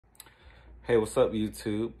Hey, what's up,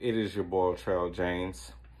 YouTube? It is your boy, Trail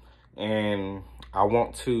James, and I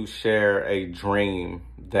want to share a dream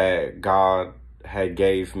that God had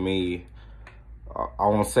gave me, I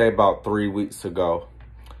want to say about 3 weeks ago.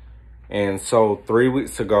 And so 3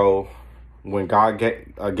 weeks ago, when God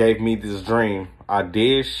gave me this dream, I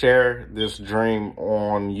did share this dream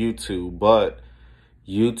on YouTube, but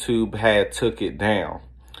YouTube had took it down.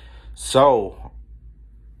 So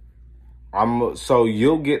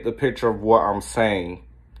you'll get the picture of what I'm saying,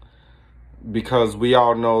 because we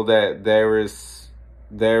all know that there is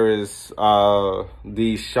these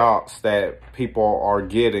shots that people are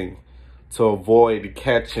getting to avoid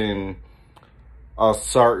catching a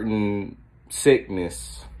certain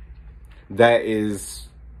sickness that is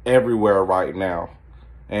everywhere right now,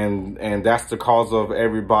 and that's the cause of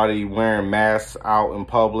everybody wearing masks out in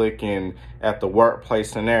public and at the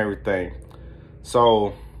workplace and everything.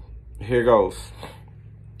 So here goes.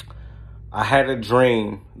 I had a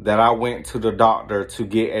dream that I went to the doctor to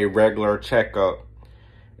get a regular checkup.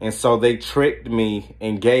 And so they tricked me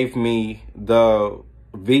and gave me the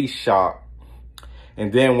V shot.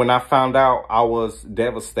 And then when I found out, I was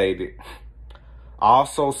devastated. I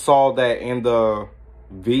also saw that in the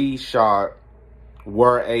V shot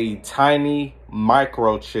were a tiny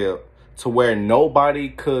microchip to where nobody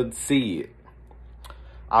could see it.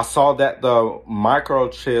 I saw that the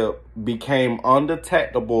microchip became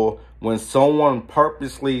undetectable when someone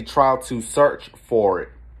purposely tried to search for it.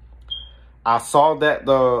 I saw that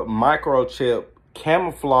the microchip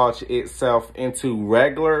camouflaged itself into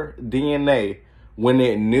regular DNA when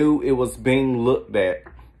it knew it was being looked at.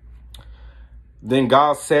 Then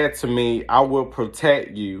God said to me, I will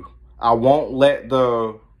protect you. I won't let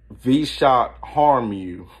the V-shot harm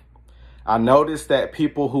you. I noticed that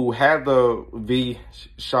people who had the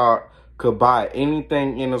V-shot could buy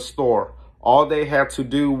anything in a store. All they had to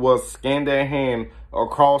do was scan their hand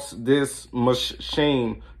across this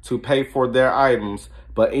machine to pay for their items.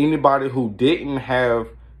 But anybody who didn't have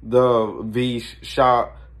the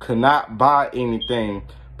V-shot could not buy anything,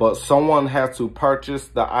 but someone had to purchase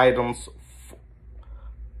the items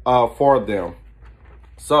for them.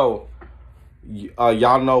 So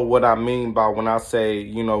y'all know what I mean by when I say,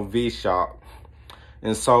 V-shot.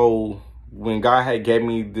 And so when God had gave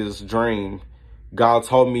me this dream, God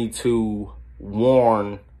told me to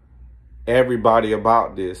warn everybody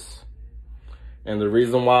about this. And the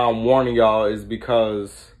reason why I'm warning y'all is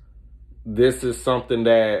because this is something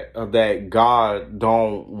that God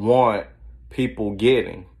don't want people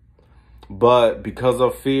getting. But because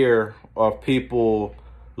of fear of people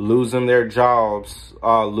losing their jobs,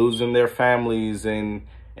 losing their families, and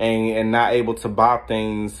not able to buy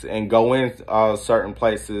things and go in certain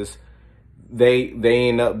places, they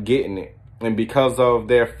end up getting it. And because of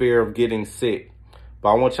their fear of getting sick.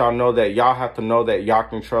 But I want y'all to know that y'all have to know that y'all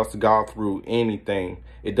can trust God through anything.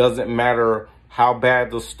 It doesn't matter how bad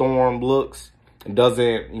the storm looks. It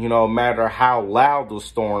doesn't, matter how loud the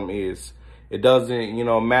storm is. It doesn't,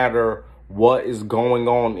 matter what is going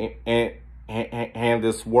on in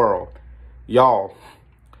this world. Y'all,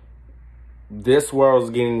 this world is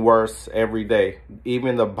getting worse every day.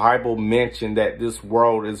 Even the Bible mentioned that this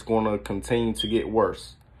world is going to continue to get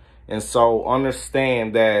worse. And so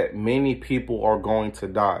understand that many people are going to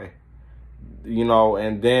die,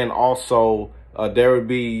 and then also there would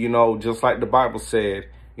be, just like the Bible said,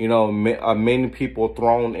 many people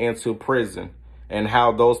thrown into prison, and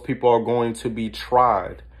how those people are going to be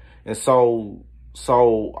tried. And so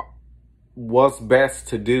what's best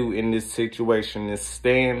to do in this situation is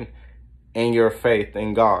stand in your faith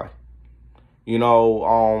in God.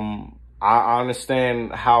 I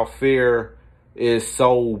understand how fear is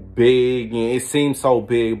so big, and it seems so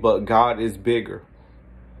big, but God is bigger.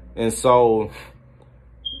 And so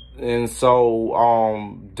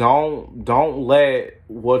don't let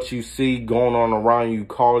what you see going on around you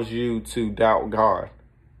cause you to doubt God.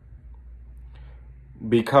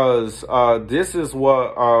 Because this is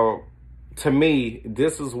what to me,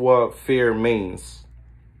 this is what fear means.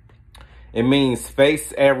 It means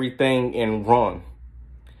face everything and run.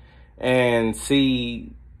 And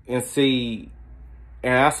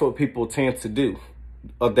that's what people tend to do.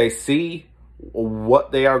 They see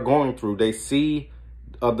what they are going through. They see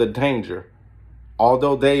the danger.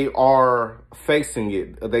 Although they are facing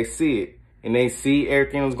it, they see it. And they see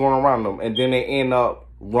everything that's going around them. And then they end up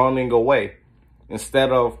running away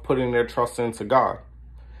instead of putting their trust into God.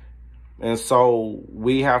 And so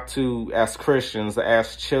we have to, as Christians,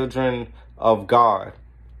 as children of God,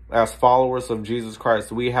 as followers of Jesus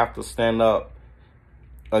Christ, we have to stand up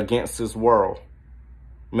against this world.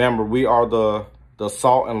 Remember, we are the the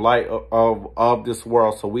salt and light of this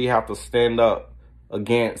world. So we have to stand up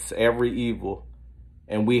against every evil,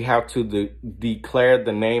 and we have to declare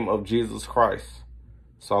the name of Jesus Christ.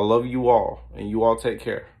 So I love you all, and you all take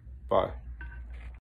care. Bye.